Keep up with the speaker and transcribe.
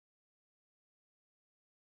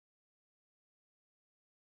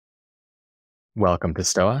Welcome to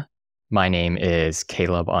Stoa. My name is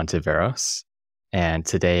Caleb Ontiveros, and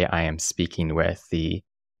today I am speaking with the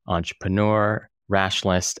entrepreneur,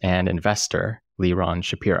 rationalist, and investor, Liron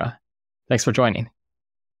Shapira. Thanks for joining.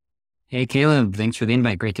 Hey, Caleb. Thanks for the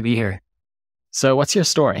invite. Great to be here. So what's your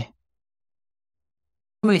story?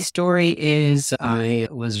 My story is I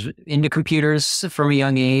was into computers from a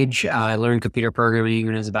young age. I learned computer programming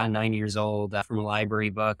when I was about 9 years old from a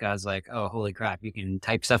library book. I was like, oh, holy crap, you can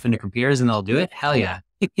type stuff into computers and they'll do it? Hell yeah.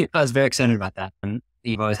 I was very excited about that. And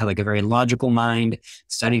I've always had like a very logical mind,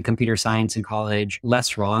 studied computer science in college.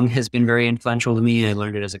 Less Wrong has been very influential to me. I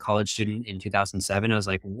learned it as a college student in 2007. I was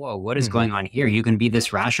like, whoa, what is going on here? You can be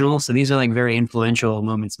this rational. So these are like very influential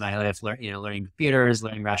moments in my life, learning computers,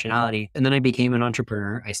 learning rationality. And then I became an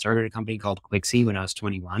entrepreneur. I started a company called Quixie when I was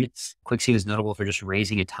 21. Quixie was notable for just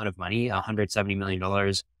raising a ton of money, $170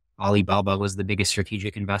 million. Alibaba was the biggest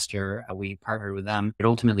strategic investor. We partnered with them. It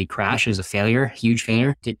ultimately crashed as a failure, huge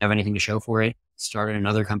failure. Didn't have anything to show for it. Started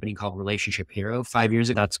another company called Liron Shapira 5 years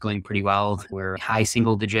ago. That's going pretty well. We're high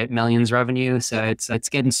single-digit millions revenue. So it's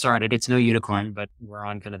getting started. It's no unicorn, but we're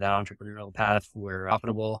on kind of that entrepreneurial path. We're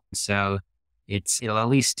profitable. So it'll at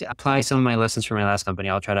least apply some of my lessons from my last company.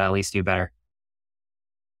 I'll try to at least do better.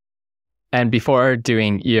 And before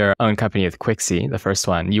doing your own company with Quixie, the first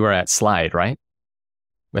one, you were at Slide, right?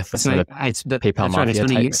 With some of the PayPal Mafia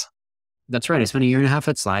types. That's right. I spent a year and a half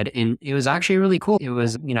at Slide, and it was actually really cool. It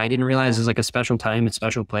was, I didn't realize it was like a special time, a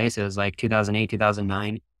special place. It was like 2008,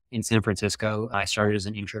 2009 in San Francisco. I started as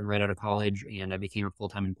an intern right out of college, and I became a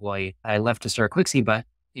full-time employee. I left to start Quixie, but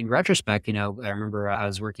in retrospect, I remember I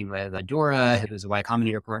was working with Dora, who was a Y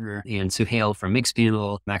Combinator partner, and Suhail from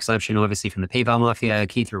Mixpanel, Max Levchin, obviously from the PayPal Mafia,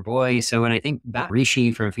 Keith Roy. So when I think back,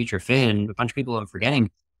 Rishi from Future Fit, and a bunch of people I'm forgetting,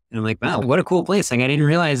 and I'm like, wow, what a cool place. Like, I didn't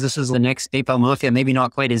realize this was the next PayPal Mafia, maybe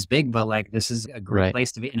not quite as big, but like, this is a great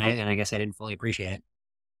place to be. And I guess I didn't fully appreciate it.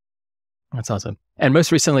 That's awesome. And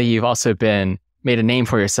most recently, you've also made a name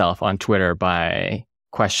for yourself on Twitter by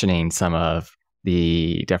questioning some of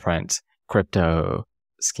the different crypto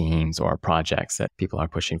schemes or projects that people are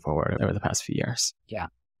pushing forward over the past few years. Yeah.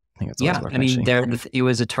 I think it's always worth mentioning. It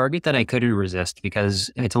was a target that I couldn't resist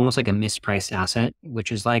because it's almost like a mispriced asset,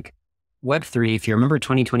 which is like, Web3, if you remember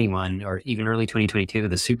 2021 or even early 2022,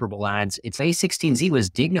 the Super Bowl ads, it's A16Z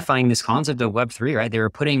was dignifying this concept of Web3, right? They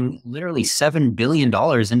were putting literally $7 billion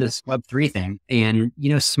into this Web3 thing. And,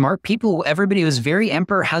 smart people, everybody was very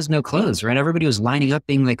emperor has no clothes, right? Everybody was lining up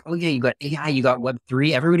being like, oh yeah, you got AI, you got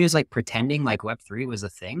Web3. Everybody was like pretending like Web3 was a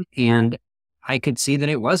thing. And I could see that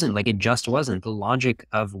it wasn't, like it just wasn't. The logic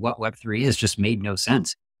of what Web3 is just made no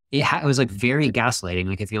sense. It was like very gaslighting.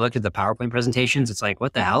 Like if you looked at the PowerPoint presentations, it's like,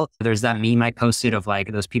 what the hell? There's that meme I posted of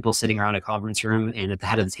like those people sitting around a conference room and at the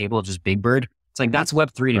head of the table, just Big Bird. It's like, that's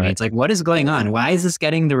Web3 to me. It's like, what is going on? Why is this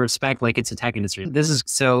getting the respect like it's a tech industry?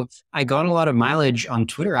 So I got a lot of mileage on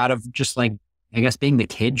Twitter out of just like, I guess being the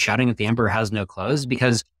kid shouting that the emperor has no clothes,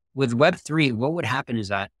 because with Web3, what would happen is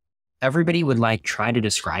that everybody would like try to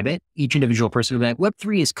describe it. Each individual person would be like,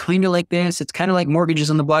 Web3 is kind of like this. It's kind of like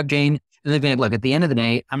mortgages on the blockchain. And they'd be like, look, at the end of the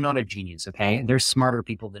day, I'm not a genius, okay? There's smarter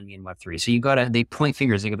people than me in Web3. So they point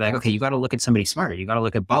fingers. They go like, okay, you got to look at somebody smarter. You got to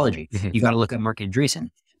look at Balaji. You got to look at Mark Andreessen.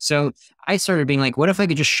 So I started being like, what if I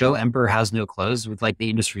could just show Emperor has no clothes with like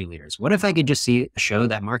the industry leaders? What if I could just show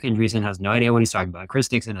that Mark Andreessen has no idea what he's talking about? Chris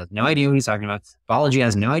Dixon has no idea what he's talking about. Balaji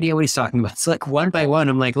has no idea what he's talking about. It's like one by one,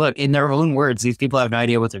 I'm like, look, in their own words, these people have no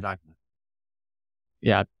idea what they're talking about.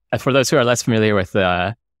 Yeah. For those who are less familiar with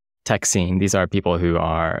the tech scene, these are people who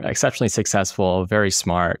are exceptionally successful, very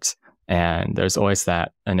smart, and there's always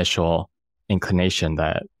that initial inclination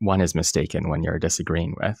that one is mistaken when you're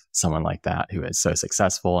disagreeing with someone like that who is so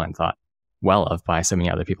successful and thought well of by so many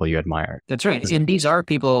other people you admire. That's right. And these are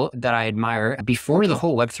people that I admire. Before the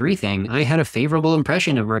whole Web3 thing, I had a favorable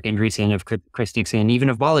impression of Mark Andreessen, of Chris Dixon, even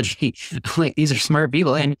of Balaji. Like, these are smart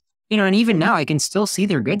people. And and even now I can still see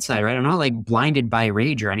their good side, right? I'm not like blinded by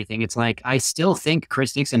rage or anything. It's like, I still think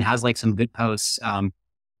Chris Dixon has like some good posts.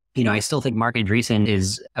 I still think Mark Andreessen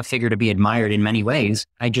is a figure to be admired in many ways.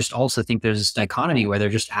 I just also think there's this dichotomy where they're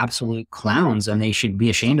just absolute clowns and they should be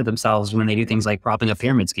ashamed of themselves when they do things like propping up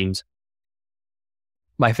pyramid schemes.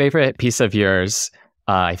 My favorite piece of yours,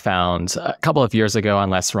 I found a couple of years ago on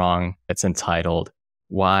Less Wrong. It's entitled,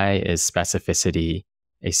 "Why is Specificity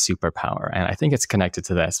a Superpower?" And I think it's connected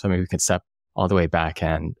to this. So maybe we can step all the way back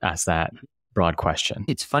and ask that broad question.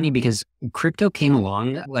 It's funny because crypto came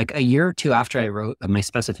along like a year or two after I wrote my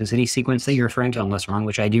specificity sequence that you're referring to on Less Wrong,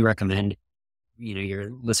 which I do recommend. your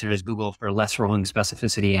listeners Google for less wrong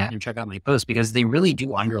specificity and check out my posts, because they really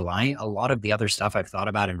do underlie a lot of the other stuff I've thought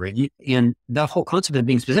about and written. And the whole concept of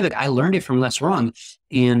being specific, I learned it from Less Wrong,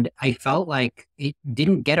 and I felt like it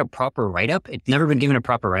didn't get a proper write-up. It's never been given a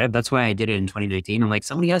proper write-up. That's why I did it in 2019. I'm like,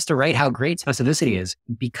 somebody has to write how great specificity is,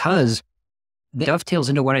 because that dovetails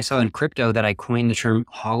into what I saw in crypto that I coined the term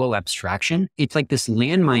hollow abstraction. It's like this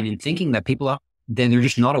landmine in thinking that people are, then they're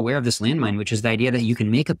just not aware of this landmine, which is the idea that you can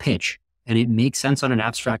make a pitch and it makes sense on an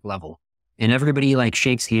abstract level. And everybody like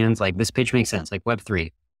shakes hands, like this pitch makes sense, like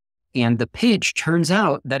Web3. And the pitch turns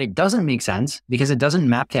out that it doesn't make sense because it doesn't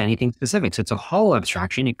map to anything specific. So it's a hollow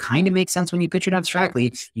abstraction. It kind of makes sense when you pitch it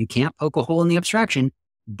abstractly. You can't poke a hole in the abstraction,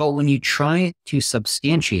 but when you try to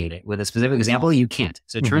substantiate it with a specific example, you can't.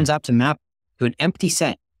 So it turns out to map to an empty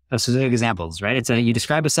set of specific examples, right? You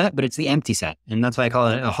describe a set, but it's the empty set. And that's why I call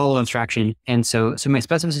it a hollow abstraction. And so my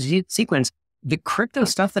specificity sequence, the crypto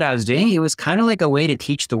stuff that I was doing, it was kind of like a way to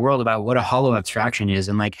teach the world about what a hollow abstraction is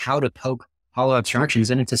and like how to poke hollow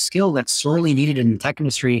abstractions. And it's a skill that's sorely needed in the tech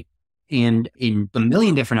industry and in a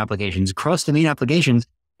million different applications, cross-domain applications.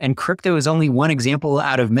 And crypto is only one example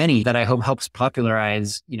out of many that I hope helps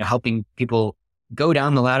popularize, helping people go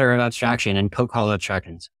down the ladder of abstraction and poke hollow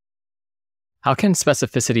abstractions. How can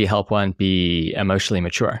specificity help one be emotionally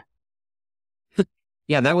mature?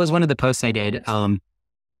 Yeah, that was one of the posts I did.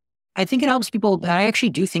 I think it helps people. I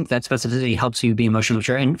actually do think that specificity helps you be emotionally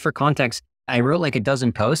mature. And for context, I wrote like a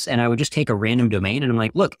dozen posts and I would just take a random domain and I'm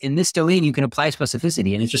like, look, in this domain, you can apply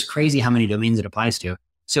specificity. And it's just crazy how many domains it applies to.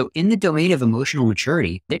 So in the domain of emotional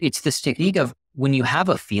maturity, it's this technique of when you have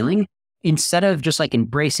a feeling, instead of just like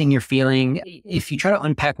embracing your feeling, if you try to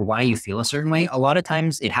unpack why you feel a certain way, a lot of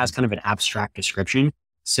times it has kind of an abstract description.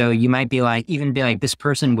 So you might be like, this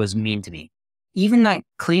person was mean to me. Even that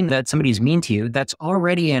claim that somebody's mean to you, that's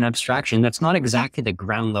already an abstraction. That's not exactly the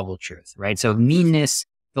ground level truth, right? So meanness,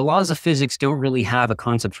 the laws of physics don't really have a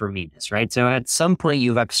concept for meanness, right? So at some point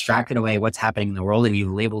you've abstracted away what's happening in the world and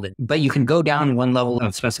you've labeled it, but you can go down one level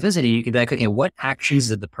of specificity. You could be like, okay, what actions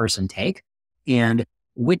did the person take? And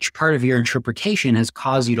which part of your interpretation has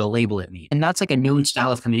caused you to label it mean? And that's like a known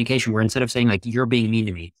style of communication where instead of saying like, you're being mean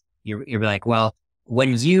to me, you're like, well,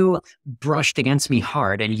 when you brushed against me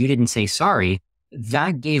hard and you didn't say sorry,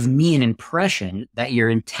 that gave me an impression that you're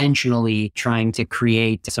intentionally trying to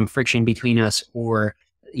create some friction between us or,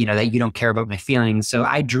 that you don't care about my feelings. So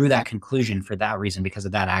I drew that conclusion for that reason because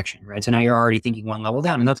of that action, right? So now you're already thinking one level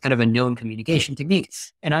down and that's kind of a known communication technique.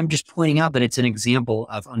 And I'm just pointing out that it's an example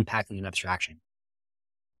of unpacking an abstraction.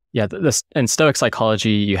 Yeah, in Stoic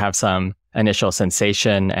psychology, you have some initial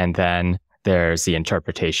sensation and then there's the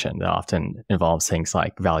interpretation that often involves things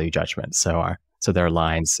like value judgment. So there are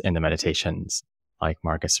lines in the meditations like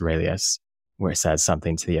Marcus Aurelius where it says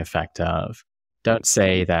something to the effect of, don't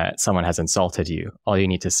say that someone has insulted you. All you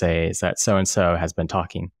need to say is that so-and-so has been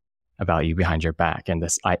talking about you behind your back. And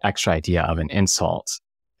this extra idea of an insult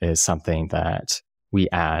is something that we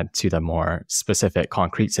add to the more specific,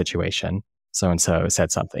 concrete situation. So-and-so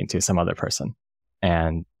said something to some other person.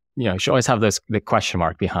 And, you should always have the question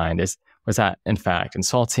mark behind was that in fact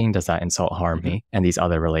insulting? Does that insult harm me? And these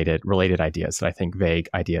other related ideas that I think vague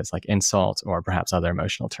ideas like insult or perhaps other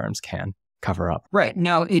emotional terms can cover up. Right.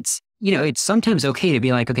 Now it's sometimes okay to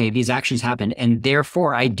be like, okay, these actions happened and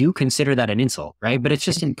therefore I do consider that an insult, right? But it's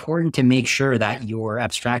just important to make sure that your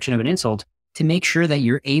abstraction of an insult, to make sure that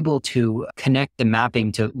you're able to connect the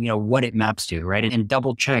mapping to, what it maps to, right? And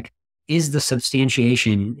double check, is the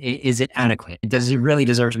substantiation, is it adequate? Does it really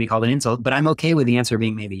deserve to be called an insult? But I'm okay with the answer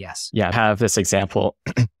being maybe yes. Yeah, I have this example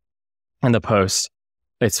in the post.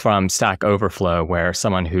 It's from Stack Overflow, where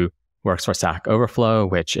someone who works for Stack Overflow,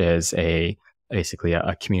 which is basically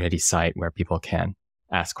a community site where people can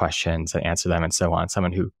ask questions and answer them and so on.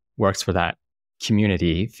 Someone who works for that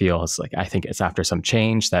community feels like, I think it's after some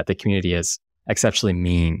change that the community is exceptionally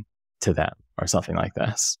mean to them or something like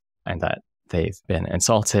this, and that they've been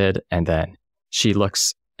insulted. And then she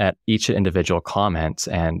looks at each individual comment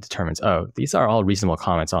and determines, oh, these are all reasonable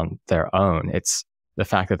comments on their own. It's the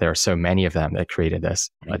fact that there are so many of them that created this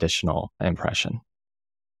additional impression.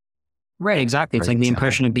 Right, exactly. It's like the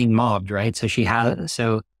impression of being mobbed, right?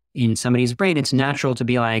 So in somebody's brain, it's natural to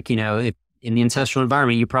be like, if in the ancestral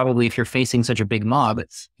environment, if you're facing such a big mob,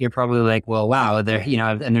 you're probably like, well, wow, and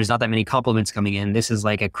there's not that many compliments coming in. This is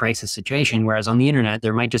like a crisis situation. Whereas on the internet,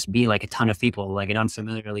 there might just be like a ton of people, like an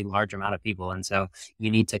unfamiliarly large amount of people. And so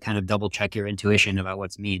you need to kind of double check your intuition about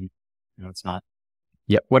what's mean and what's not.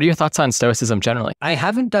 Yeah. What are your thoughts on Stoicism generally? I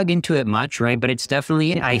haven't dug into it much, right? But it's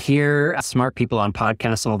definitely, I hear smart people on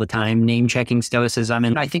podcasts all the time, name checking Stoicism.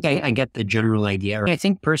 And I think I get the general idea. I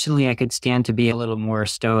think personally, I could stand to be a little more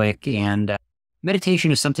stoic and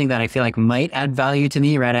meditation is something that I feel like might add value to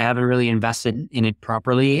me, right? I haven't really invested in it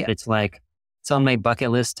properly. It's like, it's on my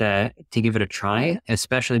bucket list to give it a try,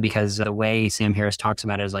 especially because the way Sam Harris talks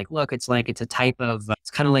about it is like, look, it's a type of,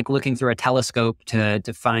 it's kind of like looking through a telescope to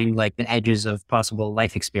find like the edges of possible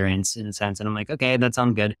life experience in a sense. And I'm like, okay, that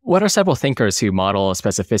sounds good. What are several thinkers who model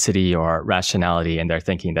specificity or rationality in their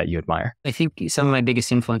thinking that you admire? I think some of my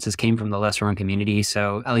biggest influences came from the Liron community.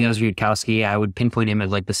 So Eliezer Yudkowsky, I would pinpoint him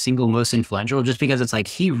as like the single most influential, just because it's like,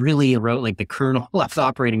 he really wrote like the kernel of the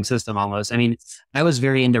operating system almost. I mean, I was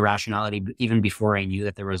very into rationality even before I knew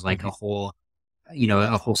that there was like a whole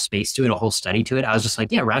space to it, a whole study to it. I was just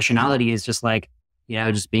like, yeah, rationality is just like,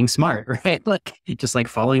 just being smart, right? Like just like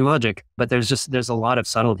following logic, but there's a lot of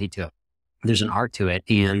subtlety to it. There's an art to it.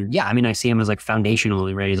 And yeah, I mean, I see him as like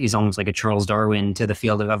foundationally, right? He's almost like a Charles Darwin to the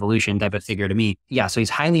field of evolution type of figure to me. Yeah. So he's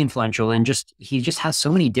highly influential, and he just has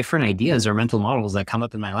so many different ideas or mental models that come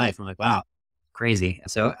up in my life. I'm like, wow, crazy.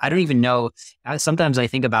 So I don't even know. Sometimes I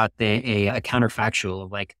think about a counterfactual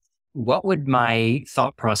of like, what would my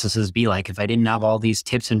thought processes be like if I didn't have all these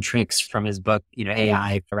tips and tricks from his book,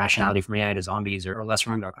 AI, Rationality from AI to Zombies, or Less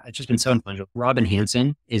Wrong. It's just been so influential. Robin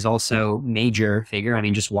Hanson is also major figure. I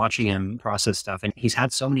mean, just watching him process stuff, and he's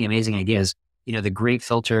had so many amazing ideas. The Great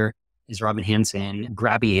Filter is Robin Hanson.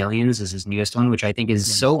 Grabby Aliens is his newest one, which I think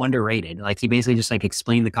is so underrated. Like he basically just like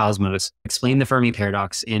explained the cosmos, explained the Fermi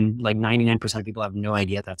paradox, and like 99% of people have no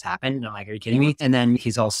idea that's happened. And I'm like, are you kidding me? And then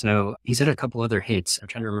he's had a couple other hits. I'm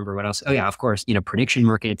trying to remember what else. Oh yeah, of course, prediction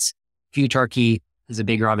markets, futarchy is a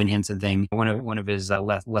big Robin Hanson thing. One of his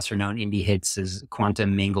lesser known indie hits is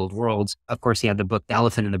Quantum Mangled Worlds. Of course, he had the book The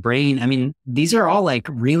Elephant in the Brain. I mean, these are all like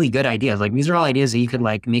really good ideas. Like these are all ideas that you could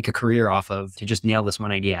like make a career off of to just nail this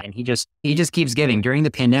one idea. And he just keeps giving. During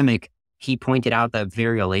the pandemic, he pointed out that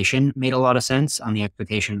variolation made a lot of sense on the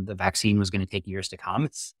expectation that the vaccine was going to take years to come.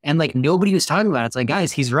 And like nobody was talking about it. It's like,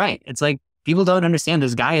 guys, he's right. It's like people don't understand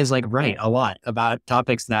this guy is like right a lot about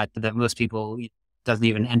topics that most people doesn't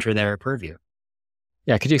even enter their purview.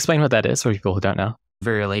 Yeah, could you explain what that is for people who don't know?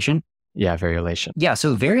 Variolation? Yeah, variolation. Yeah,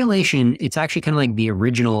 so variolation, it's actually kind of like the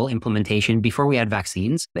original implementation before we had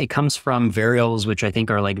vaccines. It comes from variolles, which I think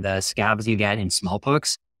are like the scabs you get in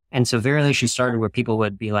smallpox. And so variolation started where people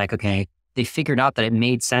would be like, okay, they figured out that it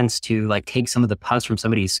made sense to like take some of the pus from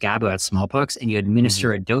somebody's scab who had smallpox, and you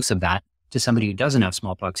administer a dose of that to somebody who doesn't have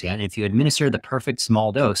smallpox yet. And if you administer the perfect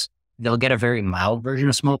small dose, they'll get a very mild version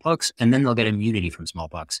of smallpox, and then they'll get immunity from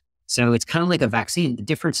smallpox. So it's kind of like a vaccine. The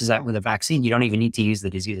difference is that with a vaccine, you don't even need to use the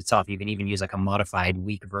disease itself. You can even use like a modified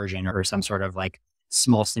weak version or some sort of like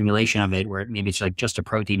small stimulation of it where maybe it's like just a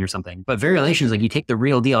protein or something. But variolation is like you take the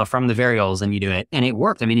real deal from the variolles and you do it. And it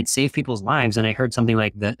worked. I mean, it saved people's lives. And I heard something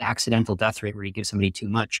like the accidental death rate where you give somebody too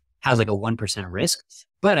much has like a 1% risk.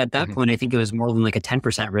 But at that point, I think it was more than like a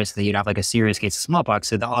 10% risk that you'd have like a serious case of smallpox.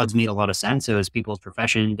 So the odds made a lot of sense. So it was people's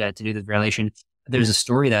profession to do the variolation. There's a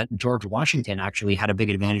story that George Washington actually had a big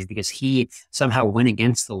advantage because he somehow went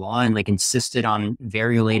against the law and like insisted on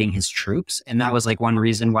variolating his troops. And that was like one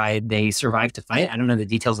reason why they survived to fight. I don't know the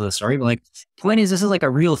details of the story, but like point is, this is like a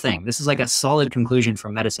real thing. This is like a solid conclusion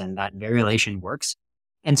from medicine that variolation works.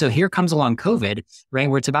 And so here comes along COVID, right,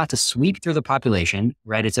 where it's about to sweep through the population,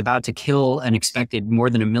 right? It's about to kill an expected more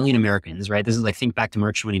than 1 million Americans, right? This is like, think back to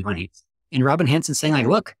March 2020. And Robin Hanson saying like,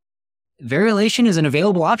 look, variolation is an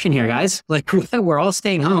available option here, guys. Like we're all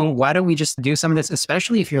staying home. Why don't we just do some of this,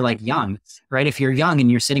 especially if you're like young, right? If you're young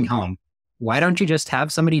and you're sitting home, why don't you just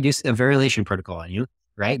have somebody do a variolation protocol on you,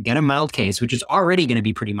 right? Get a mild case, which is already going to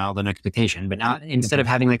be pretty mild on expectation, but now instead of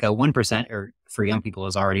having like a 1%, or for young people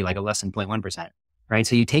is already like a less than 0.1%, right?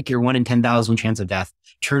 So you take your 1 in 10,000 chance of death,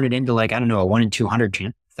 turn it into like, I don't know, a 1 in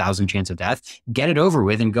 200,000 chance of death, get it over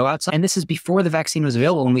with and go outside. And this is before the vaccine was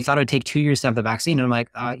available. And we thought it would take 2 years to have the vaccine. And I'm like,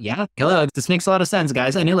 yeah, hello, this makes a lot of sense,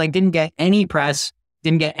 guys. And it like didn't get any press,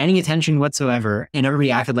 didn't get any attention whatsoever. And everybody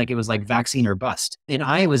acted like it was like vaccine or bust. And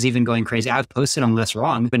I was even going crazy. I've posted on Less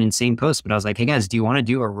Wrong, but insane posts, but I was like, hey guys, do you want to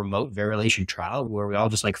do a remote variolation trial where we all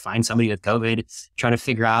just like find somebody with COVID, try to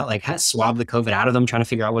figure out like how to swab the COVID out of them, trying to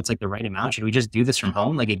figure out what's like the right amount? Should we just do this from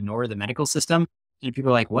home? Like ignore the medical system? And people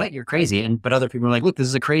are like, what? You're crazy. But other people are like, look, this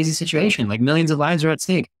is a crazy situation. Like millions of lives are at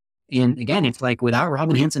stake. And again, it's like without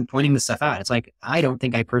Robin Hanson pointing this stuff out, it's like, I don't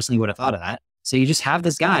think I personally would have thought of that. So you just have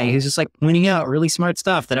this guy who's just like pointing out really smart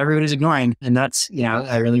stuff that everybody's ignoring. And that's,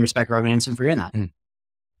 I really respect Robin Hanson for doing that.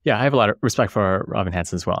 Yeah, I have a lot of respect for Robin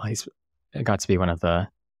Hanson as well. He's got to be one of the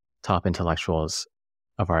top intellectuals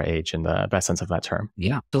of our age in the best sense of that term.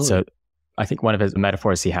 Yeah, totally. So I think one of his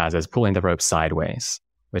metaphors he has is pulling the rope sideways,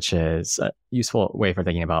 which is a useful way for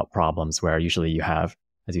thinking about problems where usually you have,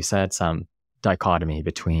 as you said, some dichotomy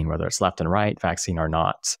between whether it's left and right, vaccine or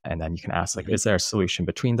not. And then you can ask, like, is there a solution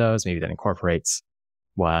between those? Maybe that incorporates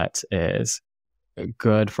what is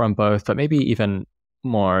good from both, but maybe even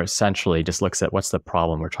more centrally just looks at what's the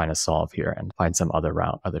problem we're trying to solve here and find some other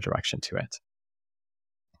route, other direction to it.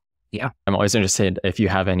 Yeah. I'm always interested if you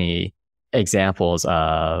have any examples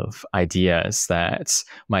of ideas that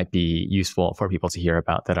might be useful for people to hear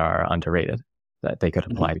about that are underrated, that they could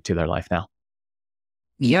apply to their life now.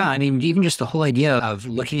 Yeah. I mean, even just the whole idea of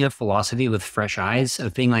looking at philosophy with fresh eyes,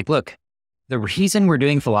 of being like, look, the reason we're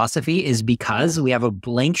doing philosophy is because we have a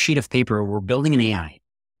blank sheet of paper. We're building an AI.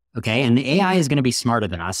 Okay. And the AI is going to be smarter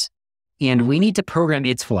than us. And we need to program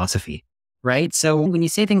its philosophy. Right. So when you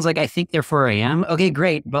say things like, I think, therefore I am, okay,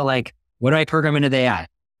 great. But like, what do I program into the AI?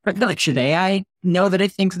 Like, should the AI know that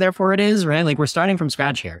it thinks, therefore it is, right? Like, we're starting from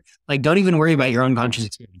scratch here. Like, don't even worry about your own conscious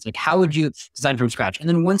experience. Like, how would you design from scratch? And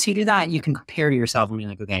then once you do that, you can compare to yourself and be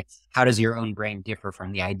like, okay, how does your own brain differ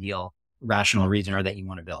from the ideal rational reasoner that you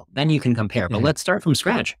want to build? Then you can compare, but let's start from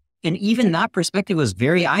scratch. And even that perspective was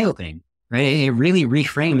very eye-opening, right? It really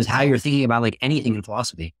reframes how you're thinking about like anything in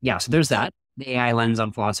philosophy. Yeah. So there's that, the AI lens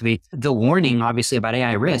on philosophy, the warning obviously about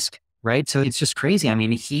AI risk, right? So it's just crazy. I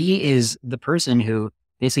mean, he is the person who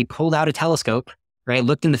basically pulled out a telescope, right?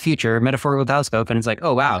 Looked in the future, metaphorical telescope, and it's like,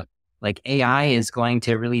 oh, wow, like AI is going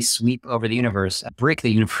to really sweep over the universe. Brick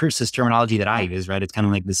the universe is terminology that I use, right? It's kind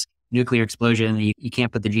of like this nuclear explosion. You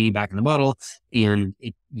can't put the genie back in the bottle, and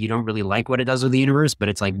you don't really like what it does with the universe, but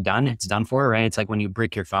it's like done. It's done for, right? It's like when you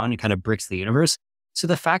brick your phone, it kind of bricks the universe. So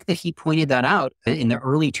the fact that he pointed that out in the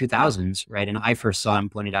early 2000s, right? And I first saw him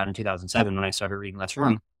pointed out in 2007 when I started reading Less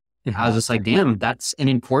Wrong. I was just like, damn, that's an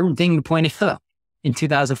important thing to point out in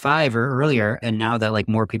 2005 or earlier. And now that like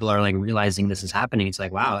more people are like realizing this is happening, it's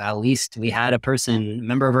like, wow, at least we had a person,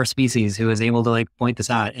 member of our species, who was able to like point this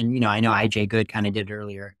out. And, you know, I know IJ Good kind of did it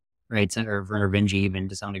earlier, right? So, or Werner Vinge even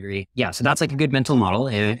to some degree. Yeah. So that's like a good mental model.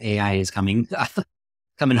 AI is coming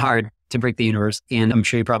hard to break the universe. And I'm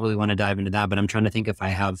sure you probably want to dive into that, but I'm trying to think if I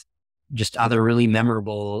have just other really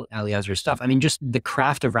memorable Eliezer stuff. I mean, just the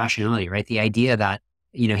craft of rationality, right? The idea that,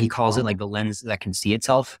 you know, he calls it like the lens that can see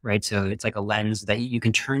itself, right? So it's like a lens that you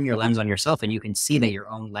can turn your lens on yourself and you can see that your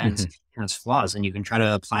own lens has flaws, and you can try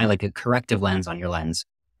to apply like a corrective lens on your lens,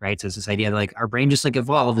 right? So it's this idea that like our brain just like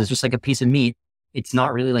evolved is just like a piece of meat. It's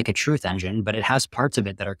not really like a truth engine, but it has parts of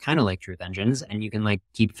it that are kind of like truth engines, and you can like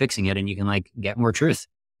keep fixing it and you can like get more truth.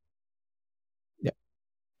 Yeah.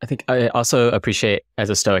 I think I also appreciate, as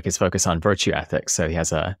a Stoic, his focus on virtue ethics. So he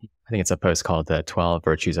has I think it's a post called The 12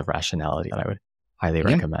 Virtues of Rationality that I would highly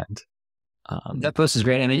recommend. That post is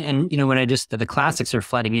great. I mean, and you know, when the classics are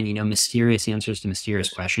flooding in, you know, mysterious answers to mysterious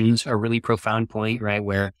questions are a really profound point, right?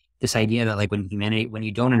 Where this idea that like when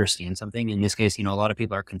you don't understand something, in this case, you know, a lot of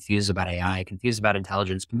people are confused about AI, confused about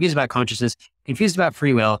intelligence, confused about consciousness, confused about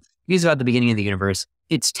free will, confused about the beginning of the universe.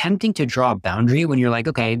 It's tempting to draw a boundary when you're like,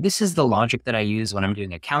 okay, this is the logic that I use when I'm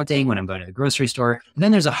doing accounting, when I'm going to the grocery store. And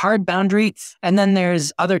then there's a hard boundary. And then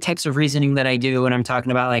there's other types of reasoning that I do when I'm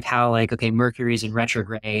talking about like how like, okay, Mercury's in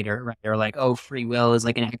retrograde, or like, oh, free will is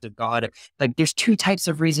like an act of God. Like there's two types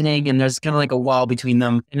of reasoning and there's kind of like a wall between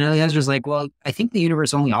them. And Eliezer's like, well, I think the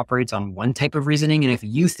universe only operates on one type of reasoning. And if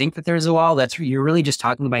you think that there's a wall, you're really just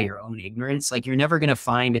talking about your own ignorance. Like you're never going to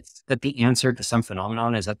find that the answer to some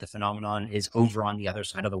phenomenon is that the phenomenon is over on the other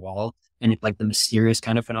side of the wall, and it's like the mysterious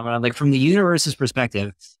kind of phenomenon. Like from the universe's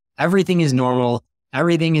perspective, everything is normal.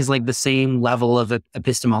 Everything is like the same level of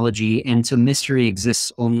epistemology. And so mystery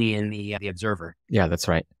exists only in the observer. Yeah, that's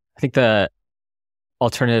right. I think the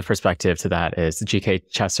alternative perspective to that is G.K.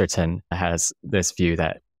 Chesterton has this view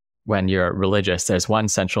that when you're religious, there's one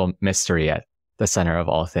central mystery at the center of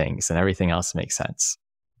all things and everything else makes sense.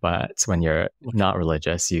 But when you're not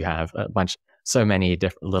religious, you have so many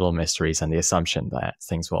different little mysteries and the assumption that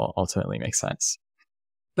things will ultimately make sense.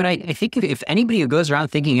 But I think if anybody who goes around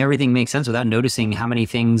thinking everything makes sense without noticing how many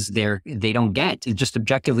things they don't get, it's just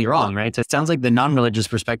objectively wrong, right? So it sounds like the non-religious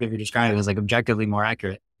perspective you're describing is like objectively more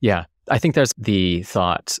accurate. Yeah. I think there's the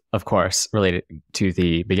thought, of course, related to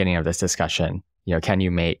the beginning of this discussion, you know, can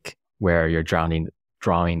you make where you're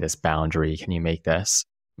drawing this boundary, can you make this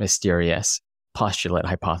mysterious postulate,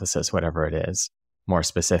 hypothesis, whatever it is, more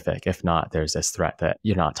specific? If not, there's this threat that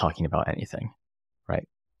you're not talking about anything, right?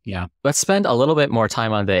 Yeah. Let's spend a little bit more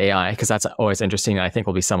time on the AI, because that's always interesting and I think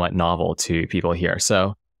will be somewhat novel to people here.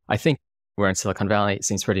 So I think we're in Silicon Valley. It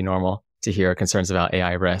seems pretty normal to hear concerns about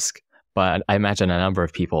AI risk, but I imagine a number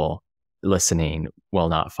of people listening will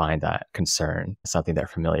not find that concern something they're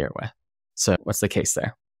familiar with. So what's the case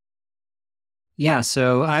there? Yeah,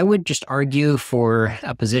 so I would just argue for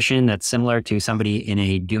a position that's similar to somebody in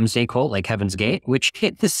a doomsday cult like Heaven's Gate, which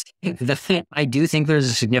I do think there's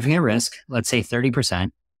a significant risk, let's say 30%,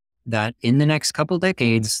 that in the next couple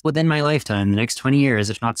decades, within my lifetime, the next 20 years,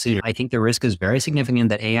 if not sooner, I think the risk is very significant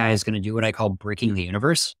that AI is going to do what I call breaking the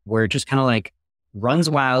universe, where it just kind of like runs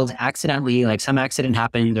wild accidentally, like some accident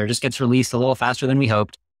happened, or just gets released a little faster than we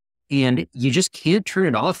hoped. And you just can't turn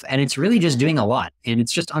it off. And it's really just doing a lot. And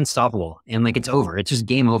it's just unstoppable. And like, it's over. It's just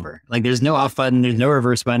game over. Like there's no off button. There's no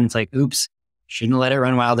reverse button. It's like, oops, shouldn't let it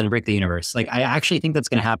run wild and break the universe. Like I actually think that's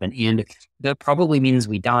going to happen. And that probably means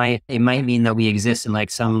we die. It might mean that we exist in like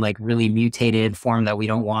some like really mutated form that we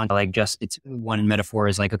don't want. Like just, it's one metaphor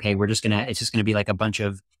is like, okay, it's just going to be like a bunch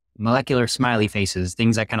of molecular smiley faces,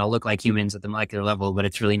 things that kind of look like humans at the molecular level, but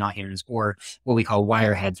it's really not humans, or what we call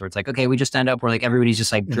wire heads, where it's like, okay, we just end up where like everybody's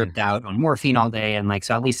just like dripped out on morphine all day. And like,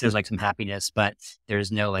 so at least there's like some happiness, but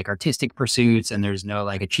there's no like artistic pursuits and there's no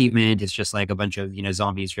like achievement. It's just like a bunch of,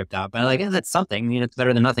 zombies dripped out, but like, that's something, it's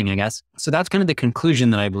better than nothing, I guess. So that's kind of the conclusion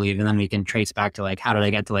that I believe. And then we can trace back to like, how did I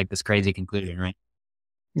get to like this crazy conclusion, right?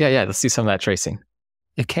 Yeah. Let's do some of that tracing.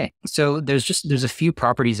 Okay. So there's a few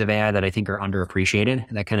properties of AI that I think are underappreciated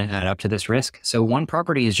that kind of add up to this risk. So one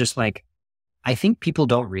property is just like, I think people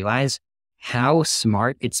don't realize how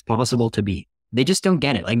smart it's possible to be. They just don't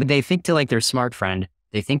get it. Like they think to like their smart friend,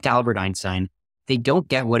 they think to Albert Einstein, they don't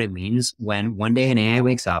get what it means when one day an AI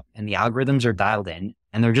wakes up and the algorithms are dialed in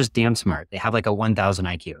and they're just damn smart. They have like a 1,000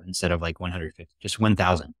 IQ instead of like 150, just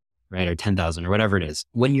 1,000, right? Or 10,000 or whatever it is.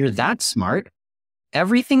 When you're that smart,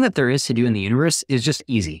 everything that there is to do in the universe is just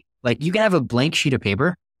easy. Like you can have a blank sheet of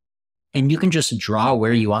paper and you can just draw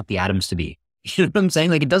where you want the atoms to be. You know what I'm saying?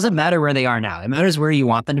 Like it doesn't matter where they are now. It matters where you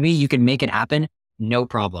want them to be. You can make it happen. No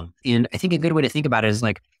problem. And I think a good way to think about it is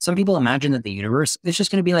like some people imagine that the universe is just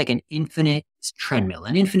going to be like an infinite treadmill,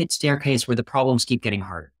 an infinite staircase where the problems keep getting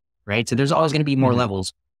harder, right? So there's always going to be more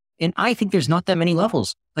levels. And I think there's not that many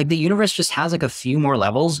levels. Like the universe just has like a few more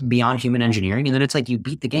levels beyond human engineering. And then it's like you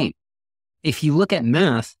beat the game. If you look at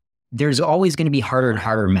math, there's always going to be harder and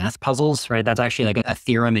harder math puzzles, right? That's actually like a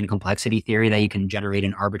theorem in complexity theory that you can generate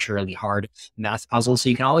an arbitrarily hard math puzzle. So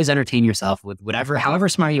you can always entertain yourself with however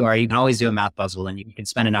smart you are, you can always do a math puzzle and you can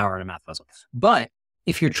spend an hour on a math puzzle. But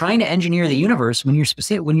if you're trying to engineer the universe, when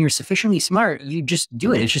you're sufficiently smart, you just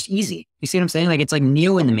do it. It's just easy. You see what I'm saying? Like it's like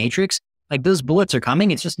Neo in the Matrix. Like those bullets are coming.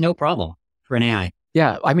 It's just no problem for an AI.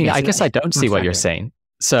 Yeah. I mean, I guess I don't see what you're saying.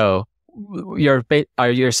 So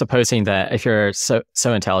you're supposing that if you're so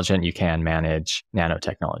intelligent, you can manage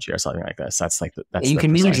nanotechnology or something like this. That's you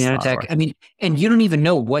can manage nanotech. I mean, and you don't even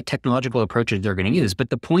know what technological approaches they're going to use. But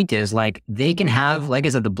the point is, like, they can have, like I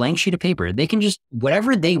said, the blank sheet of paper. They can just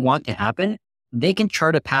whatever they want to happen. They can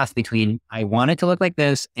chart a path between I want it to look like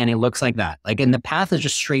this and it looks like that. Like, and the path is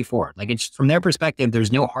just straightforward. Like, it's from their perspective.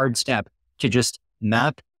 There's no hard step to just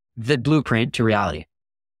map the blueprint to reality.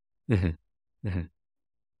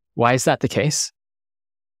 Why is that the case?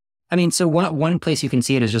 I mean, so one place you can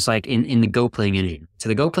see it is just like in the Go playing engine. So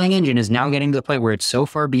the Go playing engine is now getting to the point where it's so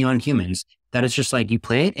far beyond humans that it's just like you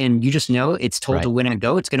play it and you just know it's told to win at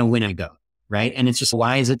Go, it's going to win at Go, right? And it's just,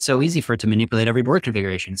 why is it so easy for it to manipulate every board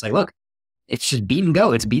configuration? It's like, look, it's just beat and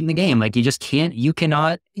go. It's beating the game. Like you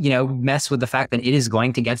cannot, mess with the fact that it is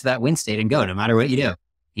going to get to that win state and go no matter what you do.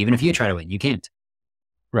 Even if you try to win, you can't.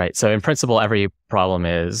 Right. So in principle, every problem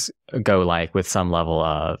is Go-like with some level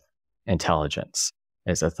of intelligence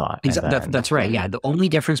is a thought. That's right. Yeah. The only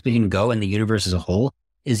difference between Go and the universe as a whole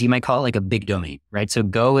is you might call it like a big domain, right? So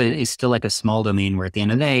Go is still like a small domain where at the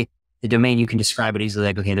end of the day, the domain, you can describe it easily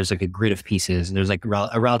like, okay, there's like a grid of pieces and there's like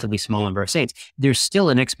a relatively small number of states. There's still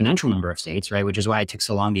an exponential number of states, right? Which is why it took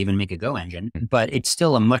so long to even make a Go engine, but it's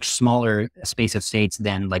still a much smaller space of states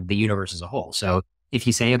than like the universe as a whole. So if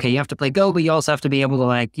you say, okay, you have to play Go, but you also have to be able to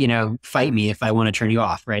like, fight me if I want to turn you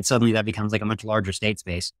off, right? Suddenly that becomes like a much larger state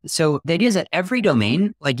space. So the idea is that every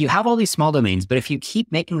domain, like you have all these small domains, but if you keep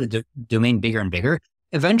making the domain bigger and bigger,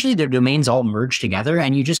 eventually the domains all merge together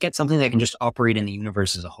and you just get something that can just operate in the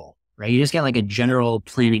universe as a whole, right? You just get like a general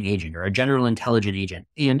planning agent or a general intelligent agent.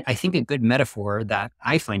 And I think a good metaphor that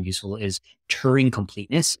I find useful is Turing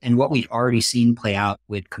completeness and what we've already seen play out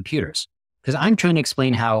with computers. Because I'm trying to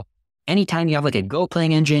explain how anytime you have like a Go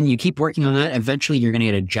playing engine, you keep working on that, eventually you're going to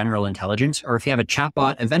get a general intelligence. Or if you have a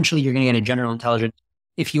chatbot, eventually you're going to get a general intelligence.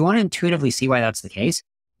 If you want to intuitively see why that's the case,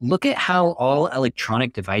 look at how all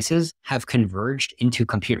electronic devices have converged into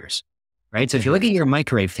computers, right? So if you look at your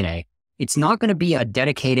microwave today, it's not going to be a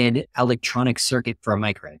dedicated electronic circuit for a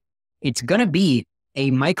microwave. It's going to be a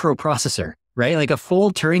microprocessor, right? Like a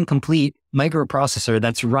full Turing complete microprocessor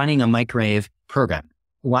that's running a microwave program.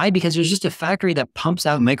 Why? Because there's just a factory that pumps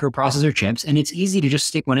out microprocessor chips, and it's easy to just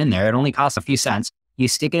stick one in there. It only costs a few cents. You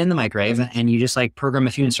stick it in the microwave and you just like program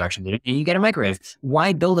a few instructions in it and you get a microwave.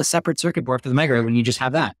 Why build a separate circuit board for the microwave when you just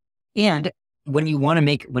have that? And when you want to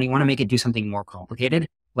make it do something more complicated,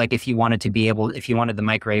 like if you wanted the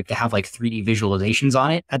microwave to have like 3D visualizations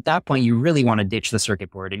on it, at that point, you really want to ditch the circuit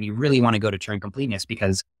board and you really want to go to Turing completeness,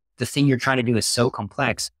 because the thing you're trying to do is so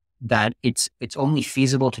complex that it's only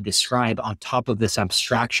feasible to describe on top of this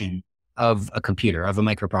abstraction of a computer, of a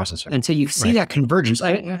microprocessor. And so you see that convergence.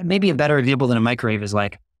 Maybe a better example than a microwave is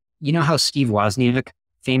like, you know how Steve Wozniak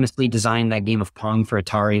famously designed that game of Pong for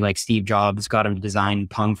Atari? Like Steve Jobs got him to design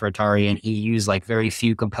Pong for Atari, and he used like very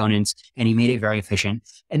few components and he made it very efficient.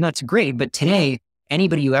 And that's great. But today,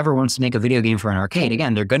 anybody who ever wants to make a video game for an arcade,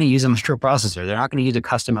 again, they're going to use a microprocessor. They're not going to use a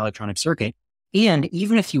custom electronic circuit. And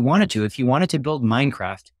even if you wanted to build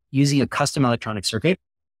Minecraft using a custom electronic circuit,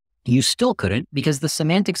 you still couldn't, because the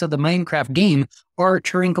semantics of the Minecraft game are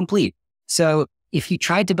Turing complete. So if you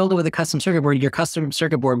tried to build it with a custom circuit board, your custom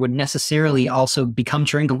circuit board would necessarily also become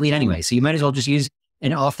Turing complete anyway. So you might as well just use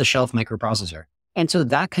an off-the-shelf microprocessor. And so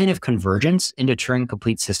that kind of convergence into Turing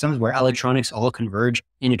complete systems, where electronics all converge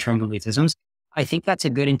into Turing complete systems, I think that's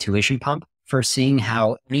a good intuition pump for seeing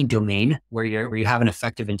how any domain where you have an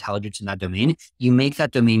effective intelligence in that domain, you make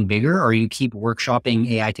that domain bigger, or you keep workshopping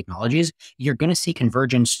AI technologies, you're going to see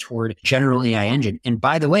convergence toward general AI engine. And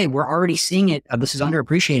by the way, we're already seeing it. This is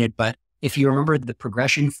underappreciated, but if you remember the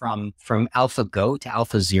progression from AlphaGo to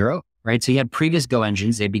AlphaZero, right? So you had previous Go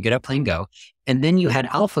engines, they'd be good at playing Go. And then you had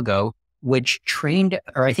AlphaGo, which trained,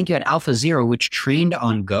 or I think you had AlphaZero, which trained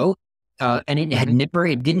on Go. And it had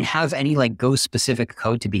it didn't have any like Go specific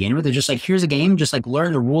code to begin with. It's just like, here's a game, just like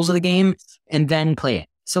learn the rules of the game and then play it.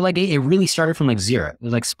 So like it really started from like zero. It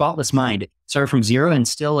was like Spotless Mind started from zero, and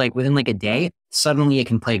still like within like a day, suddenly it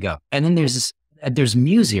can play Go. And then there's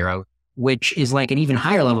MuZero, which is like an even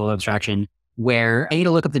higher level of abstraction, where I need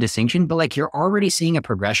to look up the distinction, but like you're already seeing a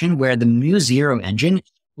progression where the MuZero engine,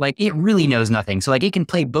 like it really knows nothing. So like it can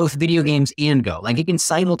play both video games and Go. Like it can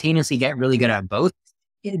simultaneously get really good at both,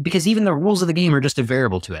 because even the rules of the game are just a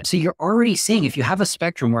variable to it. So you're already seeing, if you have a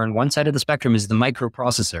spectrum where on one side of the spectrum is the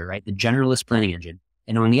microprocessor, right? The generalist planning engine.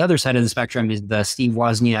 And on the other side of the spectrum is the Steve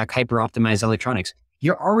Wozniak hyper-optimized electronics.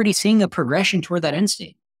 You're already seeing a progression toward that end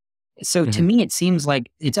state. So to me, it seems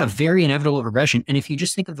like it's a very inevitable progression. And if you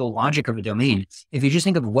just think of the logic of a domain, if you just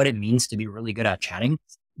think of what it means to be really good at chatting,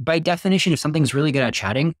 by definition, if something's really good at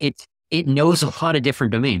chatting, it knows a lot of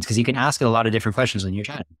different domains, because you can ask it a lot of different questions when you're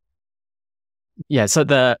chatting. Yeah, so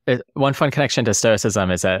the one fun connection to Stoicism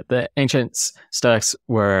is that the ancient Stoics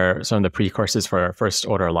were some of the precursors for first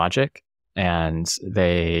order logic, and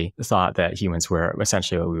they thought that humans were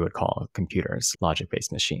essentially what we would call computers,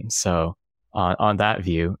 logic-based machines. So on that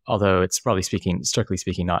view, although it's strictly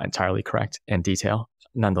speaking, not entirely correct in detail,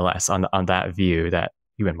 nonetheless, on that view that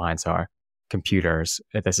human minds are computers,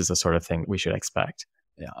 this is the sort of thing we should expect,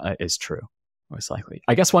 is true. Most likely.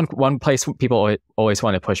 I guess one place people always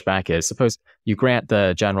want to push back is, suppose you grant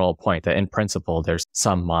the general point that in principle, there's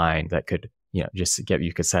some mind that could,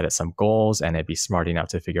 you could set it some goals and it'd be smart enough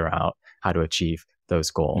to figure out how to achieve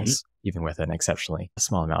those goals, even with an exceptionally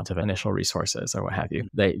small amount of initial resources or what have you.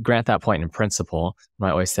 They grant that point in principle. You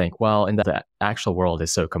might always think, well, in the actual world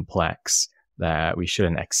is so complex that we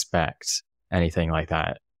shouldn't expect anything like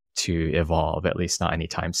that to evolve, at least not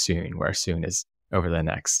anytime soon, where soon is over the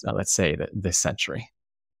next, let's say, this century.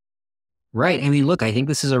 Right. I mean, look, I think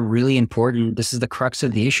this is this is the crux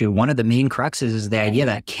of the issue. One of the main cruxes is the idea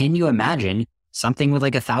that, can you imagine something with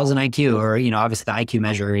like 1,000 IQ, or, obviously the IQ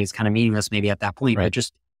measure is kind of meaningless maybe at that point, right, but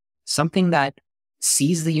just something that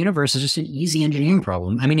sees the universe as just an easy engineering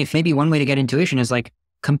problem. I mean, if maybe one way to get intuition is like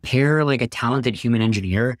compare like a talented human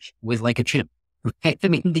engineer with like a chimp, right? I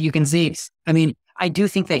mean, that you can see, I do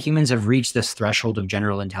think that humans have reached this threshold of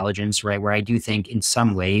general intelligence, right? Where I do think in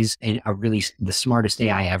some ways, the smartest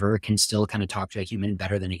AI ever can still kind of talk to a human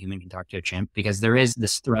better than a human can talk to a chimp, because there is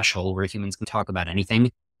this threshold where humans can talk about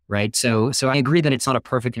anything, right? So I agree that it's not a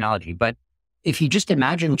perfect analogy, but if you just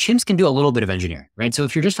imagine, chimps can do a little bit of engineering, right? So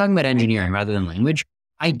if you're just talking about engineering rather than language,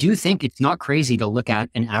 I do think it's not crazy to look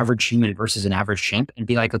at an average human versus an average chimp and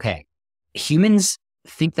be like, okay, humans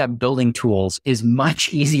think that building tools is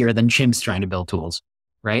much easier than chimps trying to build tools,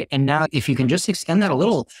 right? And now if you can just extend that a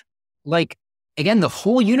little, like, again, the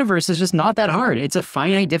whole universe is just not that hard. It's a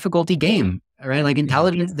finite difficulty game, right? Like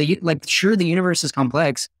intelligence, sure, the universe is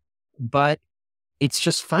complex, but it's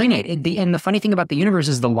just finite. And the funny thing about the universe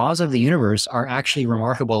is the laws of the universe are actually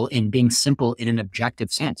remarkable in being simple in an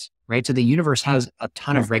objective sense, right? So the universe has a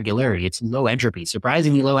ton of regularity. It's low entropy,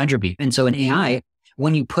 surprisingly low entropy. And so in AI,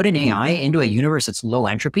 when you put an AI into a universe that's low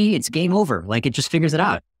entropy, it's game over. Like it just figures it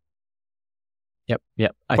out.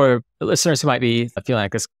 Yep. For listeners who might be feeling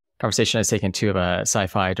like this conversation has taken too of a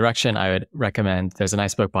sci-fi direction, I would recommend there's a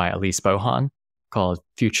nice book by Elise Bohan called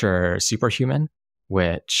Future Superhuman,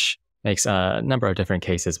 which makes a number of different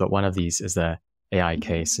cases, but one of these is the AI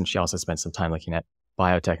case. And she also spent some time looking at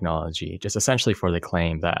biotechnology, just essentially for the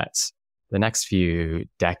claim that the next few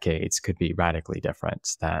decades could be radically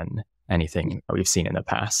different than anything that we've seen in the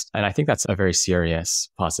past. And I think that's a very serious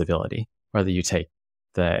possibility. Whether you take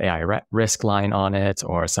the AI risk line on it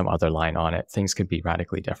or some other line on it, things could be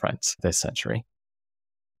radically different this century.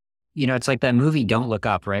 You know, it's like that movie Don't Look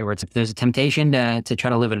Up, right? Where there's a temptation to try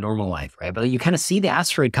to live a normal life, right? But you kind of see the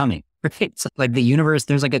asteroid coming, right? It's like the universe,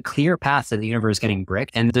 there's like a clear path to the universe getting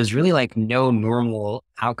bricked, and there's really like no normal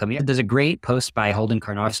outcome. There's a great post by Holden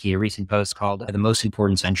Karnofsky, a recent post called The Most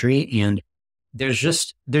Important Century. And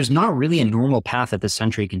there's not really a normal path that this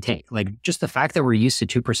century can take. Like just the fact that we're used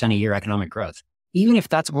to 2% a year economic growth, even if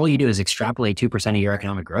that's all you do is extrapolate 2% a year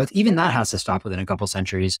economic growth, even that has to stop within a couple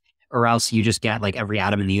centuries, or else you just get like every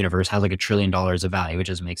atom in the universe has like $1 trillion of value, which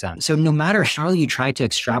doesn't make sense. So no matter how you try to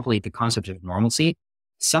extrapolate the concept of normalcy,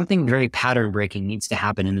 something very pattern breaking needs to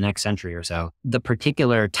happen in the next century or so. The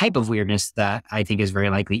particular type of weirdness that I think is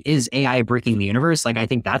very likely is AI breaking the universe. Like I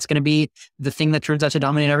think that's going to be the thing that turns out to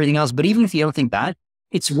dominate everything else. But even if you don't think that,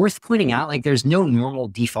 it's worth pointing out, like there's no normal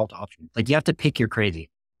default option. Like you have to pick your crazy.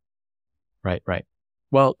 Right.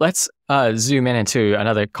 Well, let's zoom in into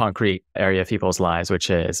another concrete area of people's lives, which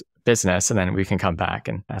is business. And then we can come back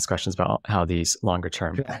and ask questions about how these longer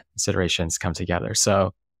term considerations come together.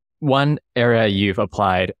 So one area you've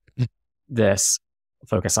applied this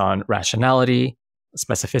focus on rationality,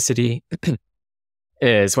 specificity,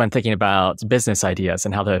 is when thinking about business ideas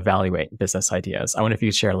and how to evaluate business ideas. I wonder if you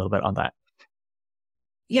could share a little bit on that.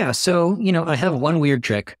 Yeah. So, I have one weird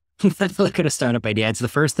trick that look at a startup idea. It's the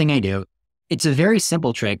first thing I do. It's a very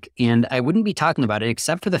simple trick, and I wouldn't be talking about it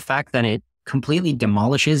except for the fact that it completely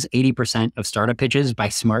demolishes 80% of startup pitches by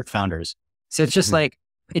smart founders. So it's just like,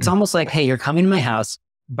 it's almost like, hey, you're coming to my house.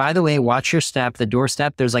 By the way, watch your step, the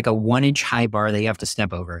doorstep, there's like a 1-inch high bar that you have to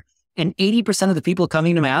step over. And 80% of the people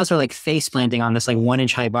coming to my house are like face planting on this like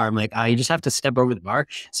 1-inch high bar. I'm like, you just have to step over the bar.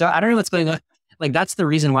 So I don't know what's going on. Like, that's the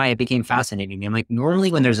reason why it became fascinating to me. I'm like,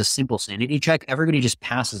 normally when there's a simple sanity check, everybody just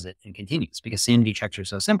passes it and continues because sanity checks are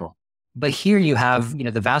so simple. But here you have,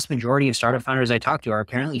 the vast majority of startup founders I talk to are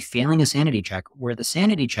apparently failing a sanity check, where the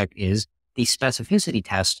sanity check is the specificity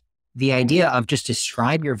test, the idea of just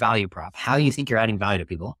describe your value prop, how you think you're adding value to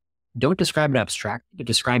people. Don't describe it abstract, but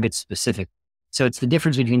describe it specific. So it's the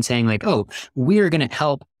difference between saying like, oh, we're going to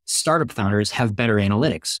help startup founders have better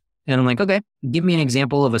analytics. And I'm like, okay, give me an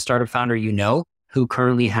example of a startup founder who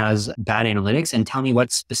currently has bad analytics and tell me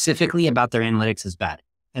what specifically about their analytics is bad.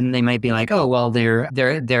 And they might be like, oh, well,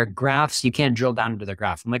 their graphs, you can't drill down into their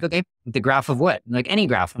graph. I'm like, okay, the graph of what? Like any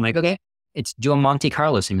graph. I'm like, okay, it's do a Monte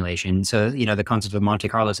Carlo simulation. So, the concept of Monte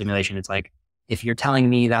Carlo simulation, it's like, if you're telling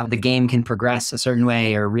me that the game can progress a certain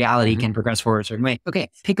way or reality can progress forward a certain way, okay,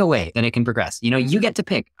 pick a way that it can progress. You get to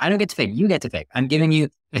pick. I don't get to pick. You get to pick. I'm giving you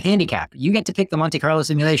a handicap. You get to pick the Monte Carlo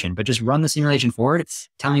simulation, but just run the simulation forward.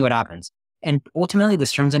 Tell me what happens. And ultimately,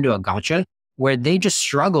 this turns into a gotcha where they just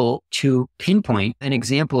struggle to pinpoint an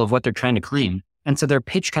example of what they're trying to claim. And so their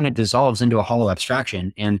pitch kind of dissolves into a hollow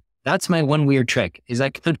abstraction. And that's my one weird trick, is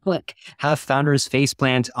I could have founders face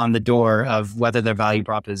plant on the door of whether their value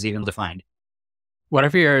prop is even defined. What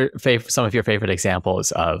are some of your favorite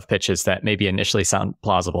examples of pitches that maybe initially sound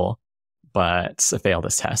plausible, but failed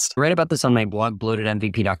this test? I write about this on my blog,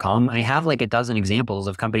 bloatedmvp.com. I have like a dozen examples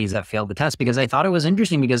of companies that failed the test because I thought it was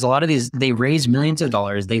interesting because a lot of these, they raised millions of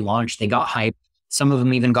dollars, they launched, they got hype. Some of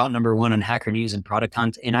them even got number one on Hacker News and Product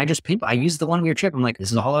Hunt. And I used the one weird trick. I'm like,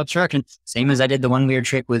 this is a whole abstraction. Same as I did the one weird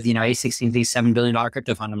trick with, A16Z $7 billion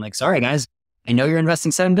crypto fund. I'm like, sorry guys, I know you're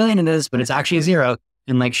investing $7 billion in this, but it's actually a zero.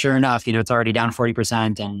 And like, sure enough, it's already down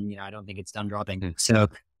 40% and, I don't think it's done dropping. So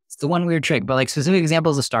it's the one weird trick, but like specific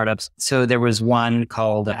examples of startups. So there was one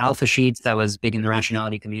called Alpha Sheets that was big in the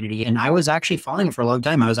Rationality community. And I was actually following it for a long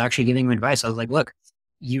time. I was actually giving them advice. I was like, look,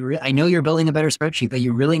 I know you're building a better spreadsheet, but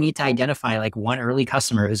you really need to identify like one early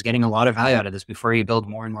customer who's getting a lot of value out of this before you build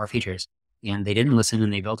more and more features. And they didn't listen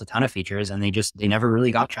and they built a ton of features and they never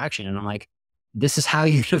really got traction. And I'm like, this is how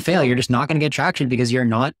you're going to fail. You're just not going to get traction because you're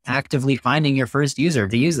not actively finding your first user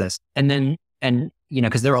to use this. And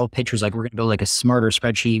because they're all pictures, like we're going to build like a smarter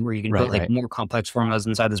spreadsheet where you can build like more complex formulas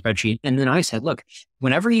inside the spreadsheet. And then I said, look,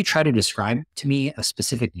 whenever you try to describe to me a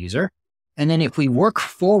specific user, and then if we work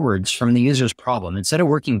forwards from the user's problem, instead of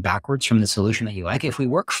working backwards from the solution that you like, if we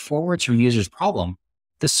work forwards from the user's problem,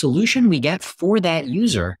 the solution we get for that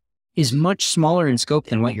user is much smaller in scope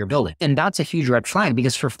than what you're building. And that's a huge red flag,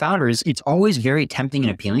 because for founders, it's always very tempting and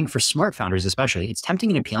appealing, for smart founders especially. It's tempting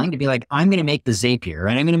and appealing to be like, I'm going to make the Zapier,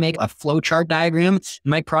 and I'm going to make a flowchart diagram.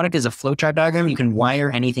 My product is a flowchart diagram. You can wire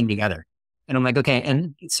anything together. And I'm like, okay,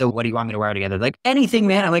 and so what do you want me to wire together? Like, anything,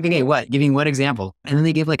 man. I'm like, okay, what? Give me one example. And then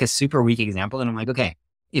they give like a super weak example. And I'm like, okay,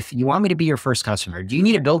 if you want me to be your first customer, do you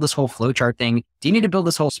need to build this whole flowchart thing? Do you need to build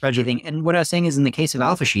this whole spreadsheet thing? And what I was saying is, in the case of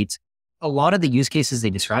Alpha Sheets, a lot of the use cases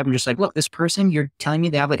they describe, I'm just like, look, this person, you're telling me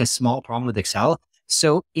they have like a small problem with Excel.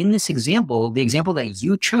 So in this example, the example that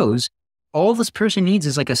you chose, all this person needs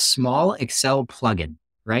is like a small Excel plugin,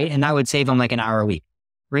 right? And that would save them like an hour a week,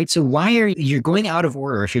 right? So why are you going out of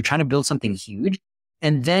order if you're trying to build something huge,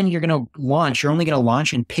 and then you're going to launch, you're only going to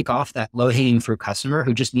launch and pick off that low hanging fruit customer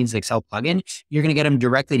who just needs the Excel plugin. You're going to get them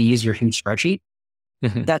directly to use your huge spreadsheet.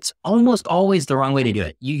 That's almost always the wrong way to do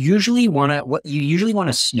it. You usually want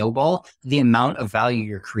to snowball the amount of value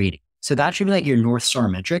you're creating. So that should be like your North Star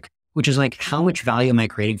metric, which is like, how much value am I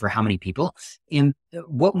creating for how many people? And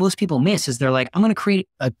what most people miss is they're like, I'm going to create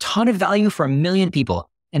a ton of value for 1 million people.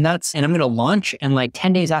 And I'm going to launch, and like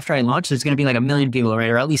 10 days after I launch, there's going to be like 1 million people, right?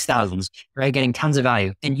 Or at least thousands, right? Getting tons of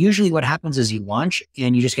value. And usually what happens is you launch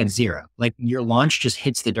and you just get zero. Like your launch just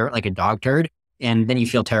hits the dirt like a dog turd. And then you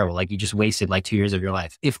feel terrible, like you just wasted like 2 years of your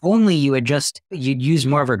life. If only you'd use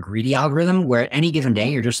more of a greedy algorithm, where at any given day,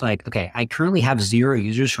 you're just like, okay, I currently have 0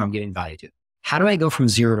 users who I'm giving value to. How do I go from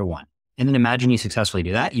 0 to 1? And then imagine you successfully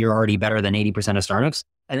do that. You're already better than 80% of startups.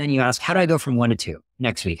 And then you ask, how do I go from 1 to 2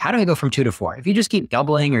 next week? How do I go from 2 to 4? If you just keep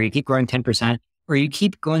doubling, or you keep growing 10%, or you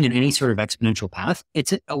keep going in any sort of exponential path,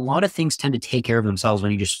 it's a lot of things tend to take care of themselves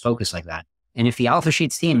when you just focus like that. And if the Alpha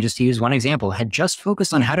Sheets team, just to use one example, had just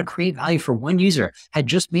focused on how to create value for one user, had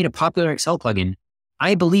just made a popular Excel plugin,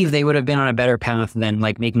 I believe they would have been on a better path than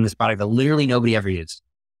like making this product that literally nobody ever used.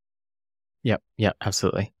 Yep,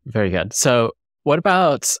 absolutely. Very good. So what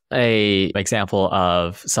about an example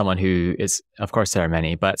of someone who is, of course there are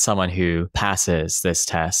many, but someone who passes this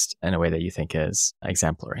test in a way that you think is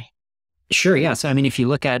exemplary? Sure. Yeah. So, I mean, if you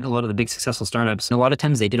look at a lot of the big successful startups, a lot of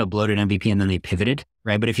times they did a bloated MVP and then they pivoted,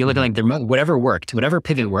 right? But if you look at like whatever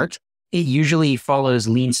pivot worked, it usually follows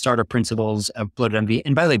lean startup principles of bloated MVP.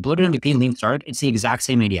 And by the way, bloated MVP and lean startup, it's the exact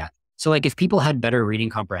same idea. So like if people had better reading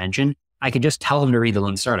comprehension, I could just tell them to read the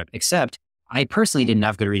lean startup, except I personally didn't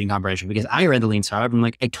have good reading comprehension, because I read the lean startup. I'm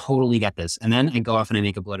like, I totally get this. And then I go off and I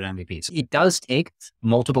make a bloated MVP. So it does take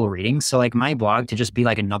multiple readings. So like my blog to just be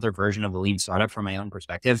like another version of the lean startup from my own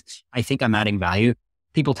perspective, I think I'm adding value.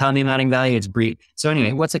 People tell me I'm adding value. It's brief. So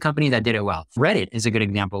anyway, what's a company that did it well? Reddit is a good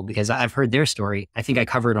example, because I've heard their story. I think I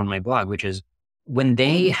covered on my blog, which is when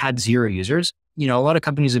they had 0 users, a lot of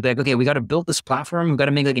companies would be like, okay, we got to build this platform. We've got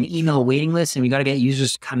to make like an email waiting list, and we got to get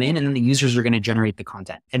users to come in, and then the users are going to generate the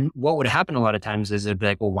content. And what would happen a lot of times is it'd be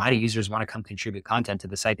like, well, why do users want to come contribute content to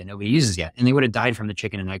the site that nobody uses yet? And they would have died from the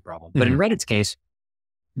chicken and egg problem. But in Reddit's case,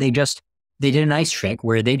 they did a nice trick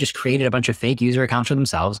where they just created a bunch of fake user accounts for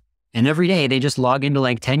themselves. And every day they just log into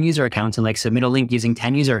like 10 user accounts and like submit a link using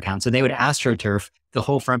 10 user accounts. So they would AstroTurf the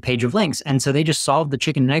whole front page of links. And so they just solved the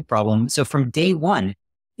chicken and egg problem. So from day one,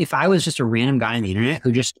 if I was just a random guy on the internet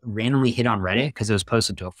who just randomly hit on Reddit because it was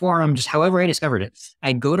posted to a forum, just however I discovered it,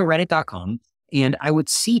 I'd go to reddit.com and I would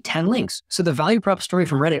see 10 links. So the value prop story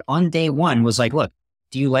from Reddit on day one was like, look,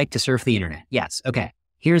 do you like to surf the internet? Yes. Okay.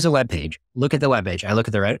 Here's a web page. Look at the web page. I look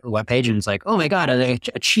at the Reddit web page and it's like, oh my God, a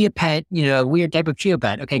chia pet, weird type of chia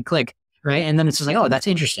pet. Okay, click. Right. And then it's just like, oh, that's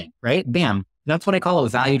interesting. Right. Bam. That's what I call a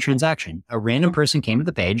value transaction. A random person came to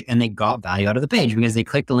the page and they got value out of the page because they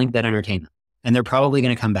clicked the link that entertained them. And they're probably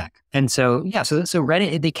going to come back. And so, yeah, so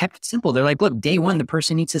Reddit, they kept it simple. They're like, look, day one, the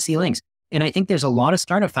person needs to see links. And I think there's a lot of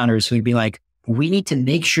startup founders who'd be like, we need to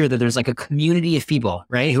make sure that there's like a community of people,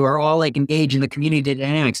 right, who are all like engaged in the community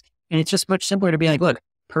dynamics. And it's just much simpler to be like, look,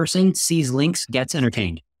 person sees links, gets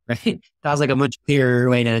entertained, right? That was like a much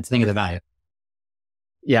clearer way to think of the value.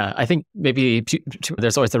 Yeah, I think maybe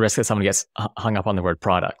there's always the risk that someone gets hung up on the word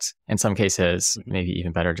product. In some cases, maybe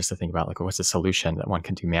even better just to think about like, what's a solution that one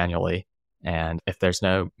can do manually? And if there's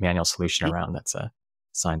no manual solution around, that's a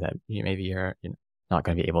sign that maybe you're not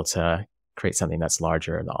going to be able to create something that's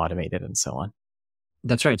larger and automated and so on.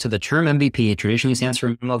 That's right. So the term MVP traditionally stands for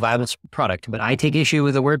minimal viable product, but I take issue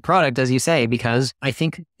with the word product, as you say, because I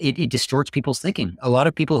think it distorts people's thinking. A lot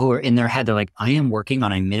of people who are in their head, they're like, I am working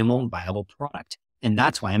on a minimal viable product. And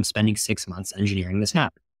that's why I'm spending 6 months engineering this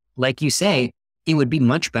app. Like you say, it would be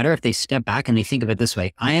much better if they step back and they think of it this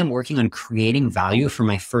way. I am working on creating value for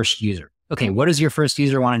my first user. Okay, what does your first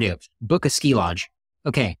user want to do? Book a ski lodge.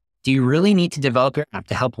 Okay, do you really need to develop your app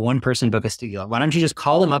to help one person book a ski lodge? Why don't you just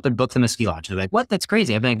call them up and book them a ski lodge? They're like, what? That's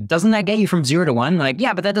crazy. I'm like, doesn't that get you from 0 to 1? They're like,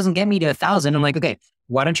 yeah, but that doesn't get me to 1,000. I'm like, okay,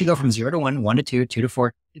 why don't you go from 0 to 1, 1 to 2, 2 to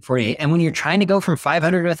 4, 4 to 8? And when you're trying to go from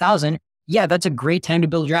 500 to 1,000, yeah, that's a great time to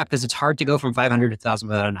build your app because it's hard to go from 500 to 1,000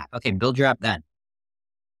 without an app. Okay, build your app then.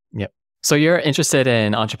 Yep. So you're interested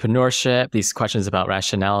in entrepreneurship, these questions about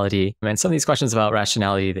rationality. And some of these questions about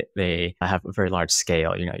rationality, they have a very large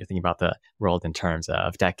scale. You're thinking about the world in terms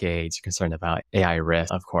of decades. You're concerned about AI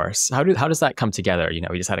risk, of course. How does that come together?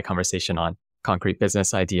 We just had a conversation on concrete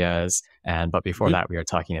business ideas. But before that, we were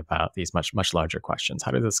talking about these much, much larger questions.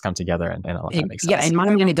 How did this come together and all that make sense? Yeah, in my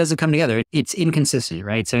mind, it doesn't come together. It's inconsistent,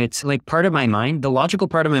 right? So it's like part of my mind, the logical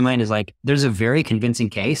part of my mind is like, there's a very convincing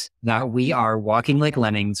case that we are walking like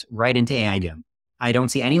lemmings right into AI doom. I don't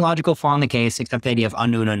see any logical flaw in the case except the idea of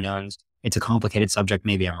unknown unknowns. It's a complicated subject.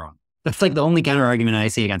 Maybe I'm wrong. That's like the only counter argument I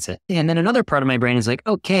see against it. And then another part of my brain is like,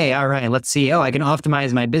 okay, all right, let's see. Oh, I can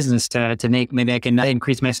optimize my business to make, maybe I can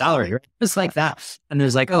increase my salary, right? Just like that. And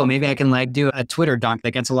there's like, oh, maybe I can like do a Twitter dunk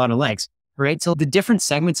that gets a lot of likes, right? So the different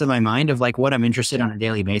segments of my mind of like what I'm interested in on a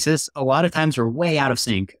daily basis, a lot of times are way out of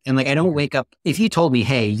sync. And like, I don't wake up. If you told me,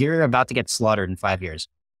 hey, you're about to get slaughtered in 5 years,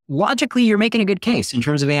 logically, you're making a good case in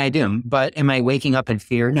terms of AI doom, but am I waking up in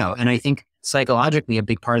fear? No. And I think psychologically, a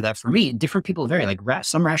big part of that for me, different people vary. Like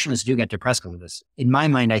some rationalists do get depressed because of this. In my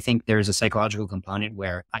mind, I think there's a psychological component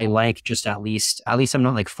where I like just at least I'm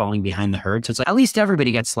not like falling behind the herd. So it's like, at least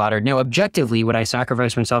everybody gets slaughtered. Now, objectively, would I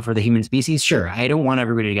sacrifice myself for the human species? Sure. I don't want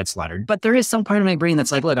everybody to get slaughtered, but there is some part of my brain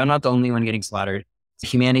that's like, look, I'm not the only one getting slaughtered.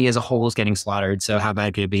 Humanity as a whole is getting slaughtered. So how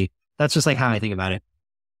bad could it be? That's just like how I think about it.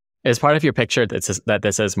 Is part of your picture that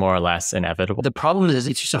this is more or less inevitable? The problem is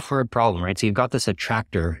it's just a hard problem, right? So you've got this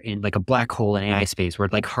attractor in like a black hole in AI space where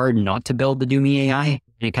it's like hard not to build the doomy AI. And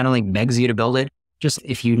it kind of like begs you to build it. Just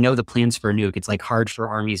if you know the plans for a nuke, it's like hard for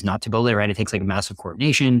armies not to build it, right? It takes like massive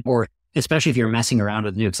coordination, or especially if you're messing around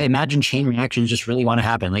with nukes. Imagine chain reactions just really want to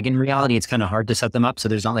happen. Like in reality, it's kind of hard to set them up. So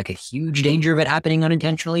there's not like a huge danger of it happening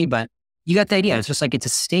unintentionally, but you got the idea. It's just like, it's a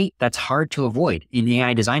state that's hard to avoid in the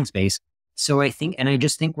AI design space. So I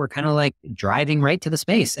just think we're kind of like driving right to the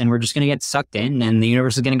space and we're just going to get sucked in and the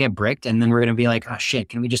universe is going to get bricked. And then we're going to be like, oh shit,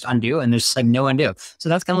 can we just undo? And there's like no undo. So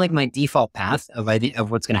that's kind of like my default path of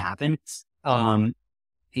what's going to happen. And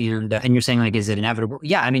you're saying like, is it inevitable?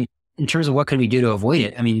 Yeah. I mean, in terms of what can we do to avoid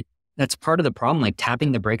it? I mean, that's part of the problem. Like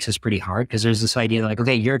tapping the brakes is pretty hard because there's this idea like,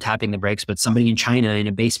 okay, you're tapping the brakes, but somebody in China in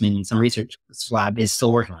a basement in some research lab is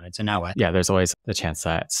still working on it. So now what? Yeah, there's always the chance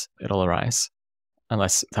that it'll arise.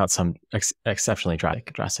 Unless without some exceptionally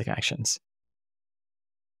drastic actions.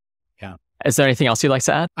 Yeah. Is there anything else you'd like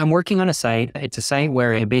to add? I'm working on a site. It's a site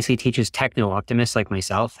where it basically teaches techno-optimists like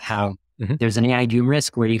myself how there's an AI doom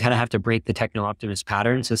risk where you kind of have to break the techno-optimist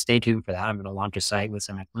pattern. So stay tuned for that. I'm going to launch a site with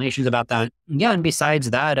some explanations about that. Yeah. And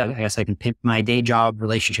besides that, I guess I can pimp my day job,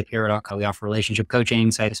 relationshipHero.com. We offer relationship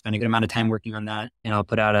coaching. So I spend a good amount of time working on that. And I'll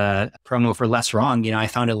put out a promo for Less Wrong. I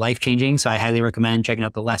found it life-changing. So I highly recommend checking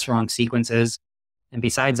out the Less Wrong sequences. And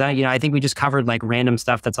besides that, I think we just covered like random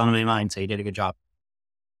stuff that's on my mind. So you did a good job.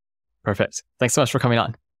 Perfect. Thanks so much for coming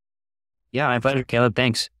on. Yeah, my pleasure, Caleb.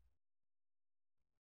 Thanks.